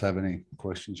anyone else have any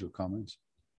questions or comments?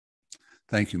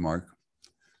 Thank you, Mark.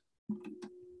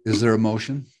 Is there a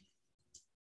motion?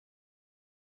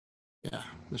 Yeah,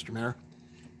 Mr. Mayor.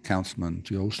 Councilman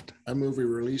Jost. I move we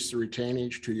release the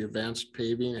retainage to the Advanced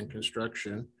Paving and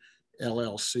Construction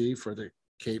LLC for the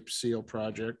Cape Seal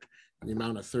project in the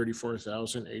amount of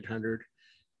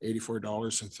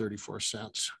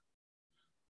 $34,884.34.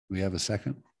 We have a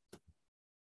second.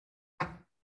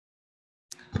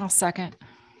 I'll second.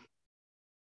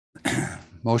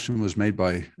 Motion was made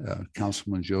by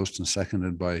Councilman Jost and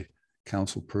seconded by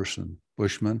Councilperson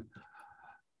Bushman.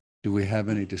 Do we have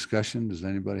any discussion? Does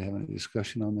anybody have any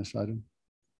discussion on this item?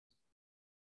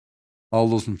 All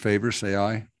those in favor say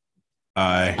aye.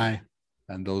 Aye. Aye.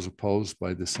 And those opposed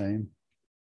by the same?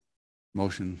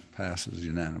 Motion passes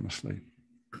unanimously.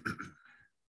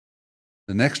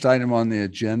 The next item on the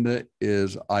agenda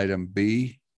is item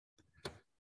B,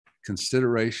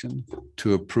 consideration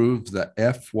to approve the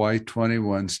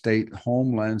FY21 State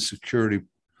Homeland Security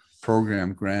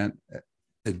Program grant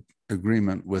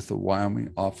agreement with the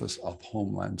Wyoming Office of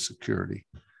Homeland Security.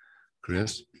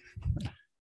 Chris?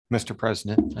 Mr.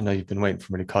 President, I know you've been waiting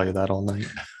for me to call you that all night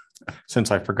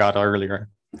since I forgot earlier.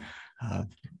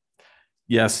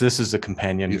 Yes, this is a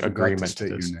companion You forgot to agreement. state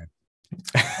to this. your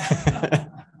name.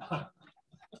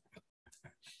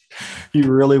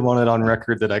 You really want it on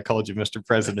record that I called you Mr.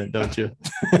 President, don't you?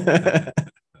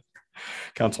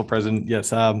 Council President,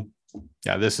 yes.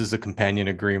 Yeah, this is a companion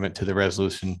agreement to the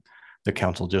resolution the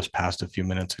council just passed a few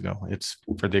minutes ago. It's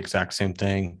for the exact same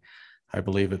thing. I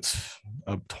believe it's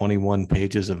 21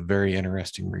 pages of very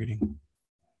interesting reading.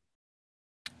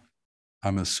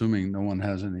 I'm assuming no one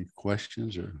has any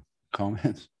questions or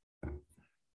comments.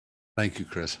 Thank you,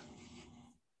 Chris.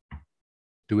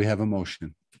 Do we have a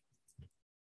motion?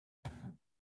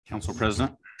 Council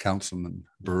President, Councilman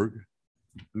Berg,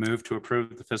 move to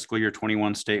approve the fiscal year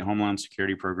 21 State Homeland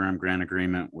Security Program grant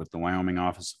agreement with the Wyoming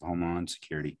Office of Homeland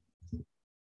Security.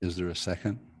 is there a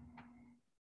second?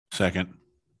 Second.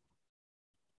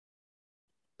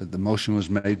 The motion was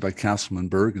made by Councilman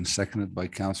Berg and seconded by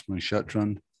Councilman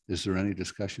Shuttron. Is there any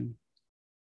discussion?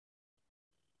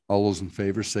 All those in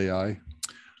favor say aye.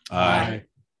 Aye.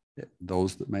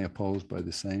 Those that may oppose by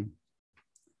the same.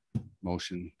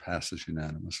 Motion passes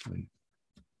unanimously.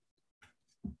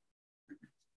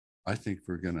 I think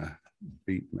we're gonna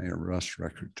beat Mayor Russ'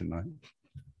 record tonight.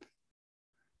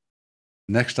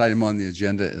 Next item on the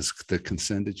agenda is the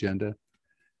consent agenda.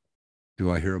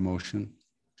 Do I hear a motion?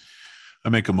 I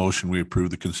make a motion, we approve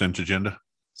the consent agenda.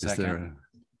 Is there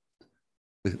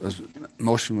a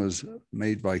motion was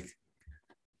made by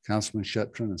Councilman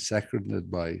Shuttron and seconded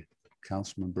by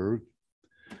Councilman Berg.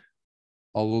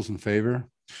 All those in favor?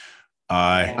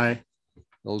 Aye.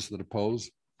 Those that oppose?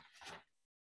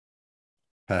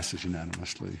 Passes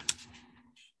unanimously.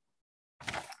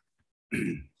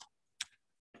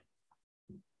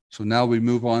 So now we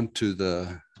move on to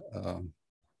the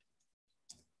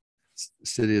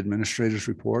city administrator's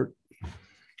report.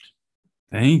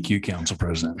 Thank you, Council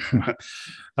President.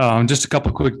 Just a couple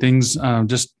of quick things,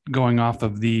 just going off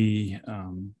of the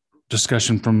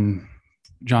discussion from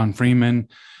John Freeman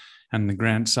and the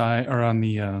grant side, or on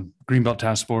the Greenbelt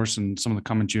Task Force, and some of the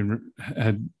comments you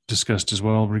had discussed as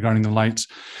well regarding the lights.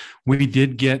 We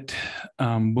did get,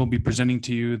 we'll be presenting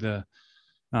to you the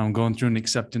going through an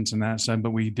acceptance on that side,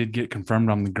 but we did get confirmed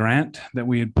on the grant that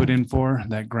we had put in for.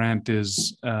 That grant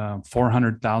is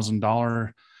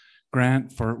 $400,000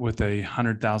 grant with a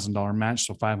 $100,000 match,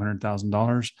 so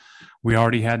 $500,000. We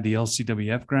already had the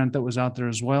LCWF grant that was out there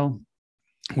as well,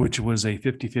 which was a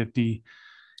 50-50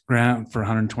 grant for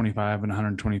 125 and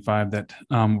 125 that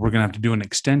we're going to have to do an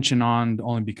extension on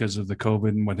only because of the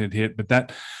COVID and what it hit. But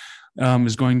that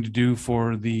is going to do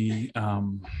for the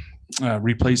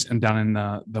replace and down in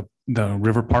the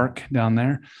river park down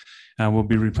there. We'll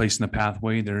be replacing the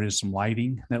pathway. There is some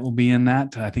lighting that will be in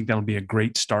that. I think that'll be a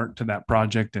great start to that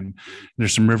project. And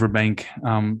there's some riverbank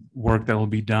work that will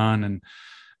be done, and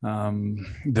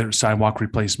the sidewalk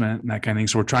replacement and that kind of thing.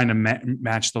 So we're trying to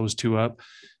match those two up.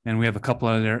 And we have a couple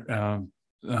of other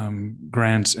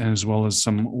grants, as well as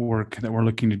some work that we're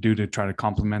looking to do to try to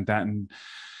complement that. And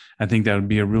I think that would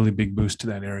be a really big boost to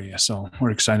that area. So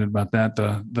we're excited about that.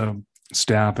 The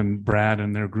staff and Brad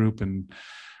and their group and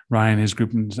Ryan, his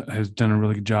group, has done a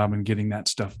really good job in getting that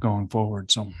stuff going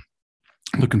forward. So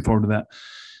looking forward to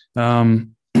that.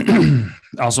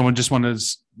 Also, I just wanted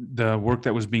the work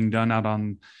that was being done out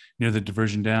on near the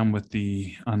diversion dam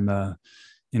on the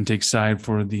intake side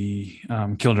for the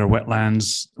Kildare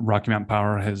wetlands. Rocky Mountain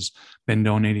Power has been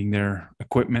donating their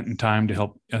equipment and time to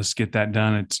help us get that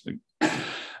done. It's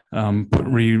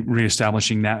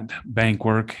reestablishing that bank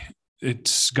work.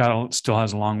 Still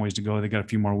has a long ways to go. They got a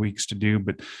few more weeks to do,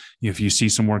 but if you see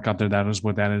some work out there, that is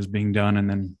what that is being done. And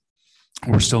then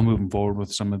we're still moving forward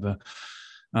with some of the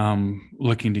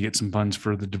looking to get some funds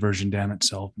for the diversion dam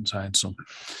itself inside. So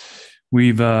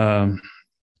we've I'm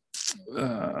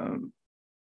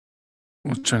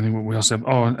trying to think what we else have.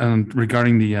 Oh, and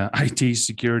regarding the IT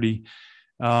security,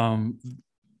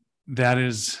 that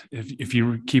is, if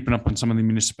you're keeping up on some of the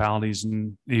municipalities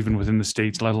and even within the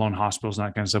states, let alone hospitals and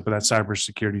that kind of stuff, but that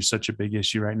cybersecurity is such a big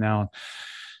issue right now.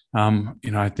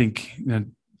 I think that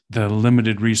the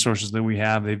limited resources that we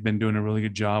have, they've been doing a really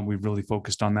good job. We've really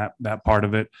focused on that part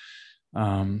of it.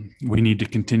 We need to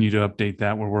continue to update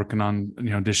that. We're working on,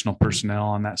 additional personnel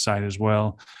on that side as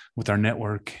well. with our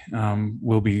network,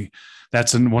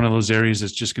 that's in one of those areas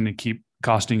that's just going to keep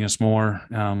costing us more,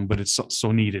 but it's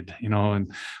so needed,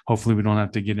 and hopefully we don't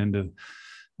have to get into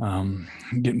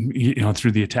getting,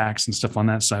 through the attacks and stuff on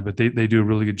that side, but they do a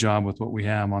really good job with what we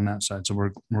have on that side. So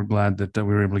we're glad that we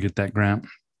were able to get that grant.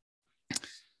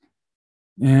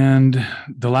 And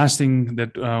the last thing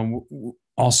that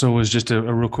also was just a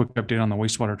real quick update on the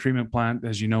wastewater treatment plant.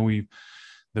 As you know,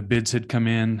 the bids had come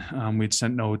in. We'd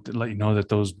sent note to let you know that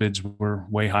those bids were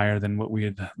way higher than what we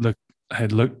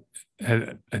had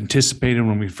anticipated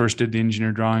when we first did the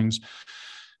engineer drawings.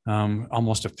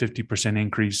 Almost a 50%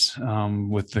 increase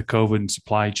with the COVID and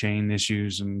supply chain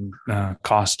issues and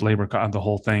labor, the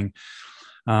whole thing.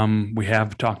 We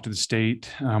have talked to the state.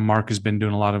 Mark has been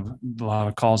doing a lot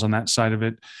of calls on that side of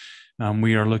it.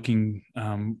 We are looking,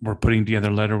 we're putting together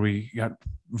a letter. We got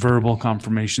verbal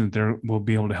confirmation that they will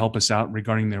be able to help us out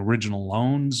regarding the original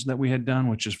loans that we had done,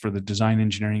 which is for the design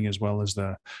engineering as well as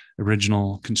the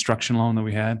original construction loan that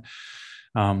we had.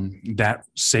 That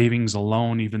savings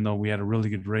alone, even though we had a really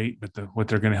good rate, but what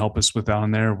they're going to help us with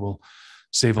on there will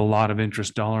save a lot of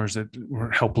interest dollars that will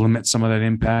help limit some of that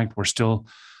impact. We're still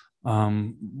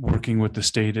working with the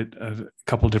state at a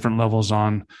couple of different levels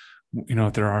on,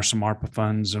 if there are some ARPA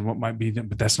funds and what might be,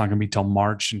 but that's not going to be till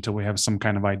March until we have some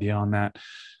kind of idea on that.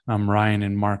 Ryan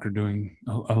and Mark are doing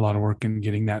a lot of work in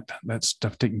getting that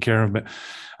stuff taken care of, but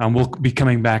we'll be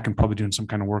coming back and probably doing some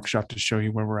kind of workshop to show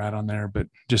you where we're at on there. But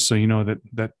just so you know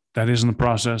that is in the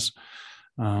process.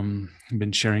 I've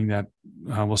been sharing that.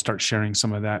 We'll start sharing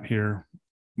some of that here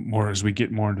more as we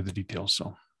get more into the details.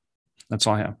 So that's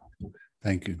all I have.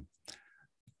 Thank you.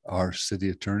 Our city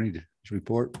attorney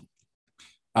report.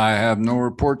 I have no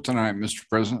report tonight, Mr.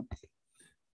 President.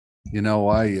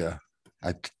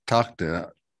 I talked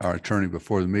to our attorney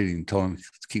before the meeting, told him to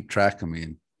keep track of me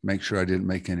and make sure I didn't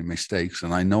make any mistakes.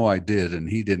 And I know I did, and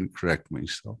he didn't correct me.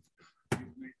 So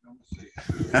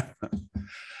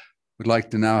we'd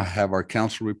like to now have our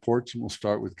council reports, and we'll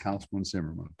start with Councilman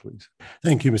Zimmerman, please.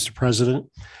 Thank you, Mr. President.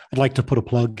 I'd like to put a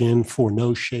plug in for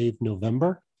No Shave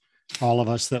November. All of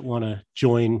us that want to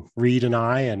join Reed and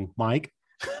I and Mike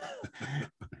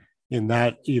in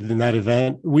that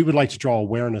event, we would like to draw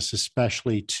awareness,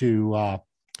 especially to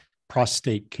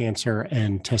prostate cancer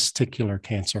and testicular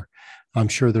cancer. I'm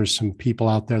sure there's some people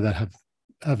out there that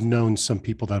have known some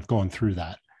people that have gone through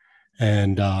that.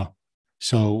 And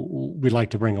so we'd like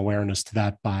to bring awareness to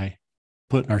that by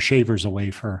putting our shavers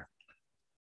away for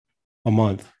a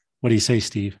month. What do you say,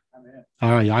 Steve?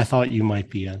 All right, I thought you might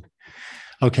be in.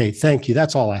 Okay, thank you.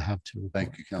 That's all I have to report.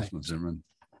 Thank you, Councilman Zimmerman.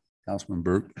 Councilman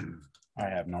Burke. I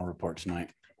have no report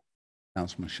tonight.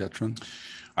 Councilman Shetron.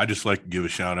 I'd just like to give a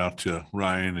shout out to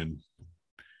Ryan and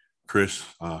Chris,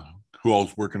 who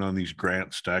all's working on these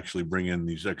grants to actually bring in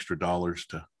these extra dollars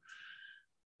to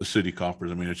the city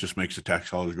coffers. I mean, it just makes the tax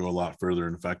dollars go a lot further.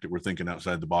 And the fact that we're thinking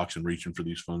outside the box and reaching for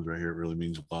these funds right here, it really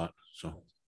means a lot. So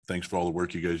thanks for all the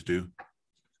work you guys do.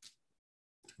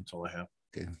 That's all I have.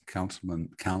 Okay,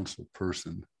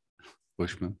 councilperson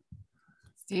Bushman.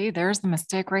 See, there's the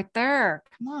mistake right there.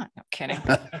 Come on. No kidding.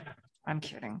 I'm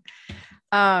kidding.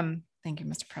 Thank you,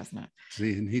 Mr. President.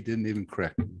 See, and he didn't even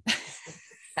correct me.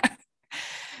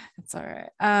 It's all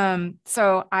right.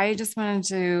 So I just wanted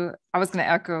to, I was going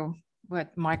to echo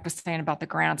what Mike was saying about the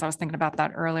grants. I was thinking about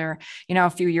that earlier. A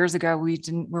few years ago, we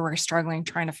were struggling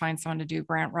trying to find someone to do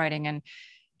grant writing. And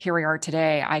here we are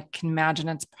today. I can imagine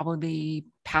it's probably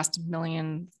past $1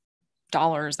 million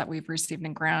that we've received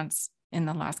in grants in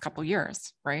the last couple of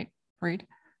years, right? Reed?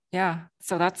 Yeah.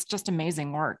 So that's just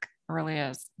amazing work. It really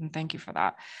is. And thank you for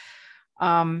that.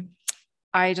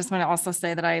 I just want to also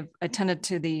say that I attended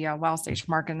to the Wild Stage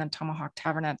Market and the Tomahawk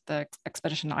Tavern at the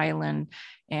Expedition Island,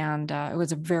 and it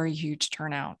was a very huge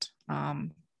turnout.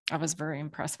 I was very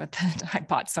impressed with it. I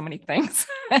bought so many things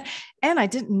and I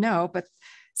didn't know, but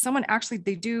someone actually,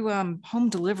 they do home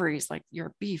deliveries, like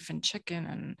your beef and chicken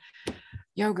and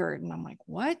yogurt. And I'm like,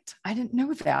 what? I didn't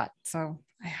know that. So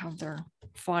I have their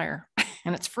flyer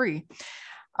and it's free.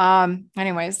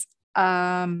 Anyways,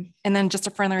 and then just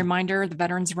a friendly reminder, the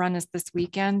Veterans Run is this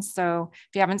weekend. So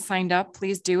if you haven't signed up,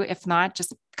 please do. If not,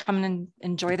 just come and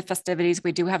enjoy the festivities.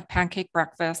 We do have pancake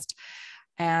breakfast.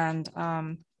 And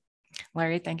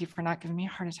Larry, thank you for not giving me a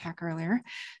heart attack earlier.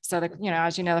 So,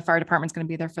 as you know, the fire department's going to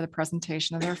be there for the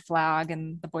presentation of their flag,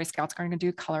 and the Boy Scouts are going to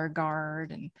do color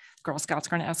guard, and Girl Scouts are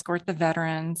going to escort the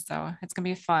veterans. So it's going to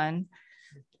be fun.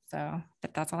 So,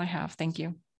 but that's all I have. Thank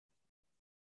you.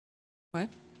 What?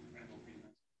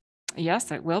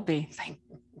 Yes, it will be.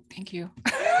 Thank you.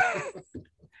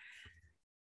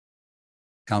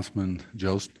 Councilman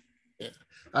Jost. Yeah,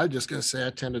 I was just going to say I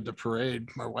attended the parade.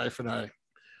 My wife and I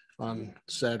on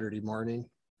Saturday morning,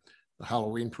 the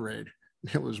Halloween parade.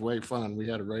 It was way fun. We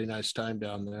had a very nice time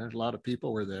down there. A lot of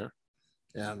people were there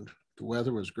and the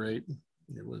weather was great.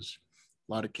 It was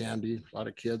a lot of candy, a lot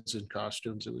of kids in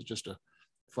costumes. It was just a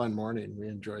fun morning. We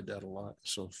enjoyed that a lot.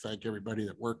 So thank everybody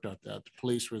that worked on that. The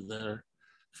police were there,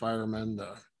 firemen,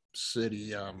 the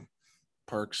city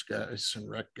parks guys and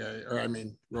rec guys, or I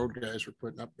mean, road guys were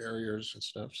putting up barriers and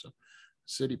stuff. So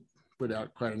city put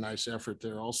out quite a nice effort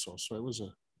there also. So it was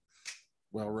a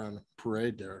well-run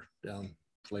parade there down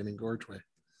Flaming Gorge Way.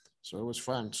 So it was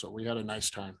fun. So we had a nice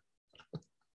time.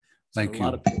 Thank you. A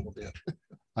lot of people did.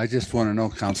 I just want to know,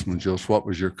 Councilman Jost, what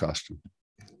was your costume?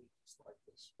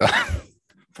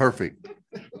 Perfect.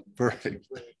 Perfect.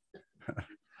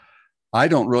 I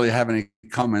don't really have any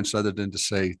comments other than to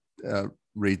say,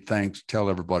 Reed, thanks. Tell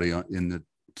everybody in the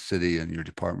city and your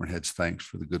department heads, thanks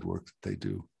for the good work that they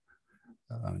do.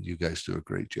 You guys do a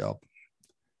great job.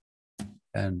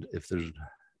 And if there's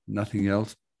nothing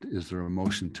else, is there a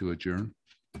motion to adjourn?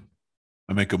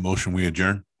 I make a motion, we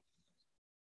adjourn. Is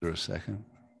there a second?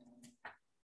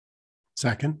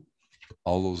 Second.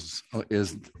 All those,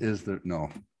 is there, no,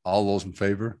 all those in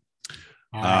favor?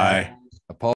 Aye.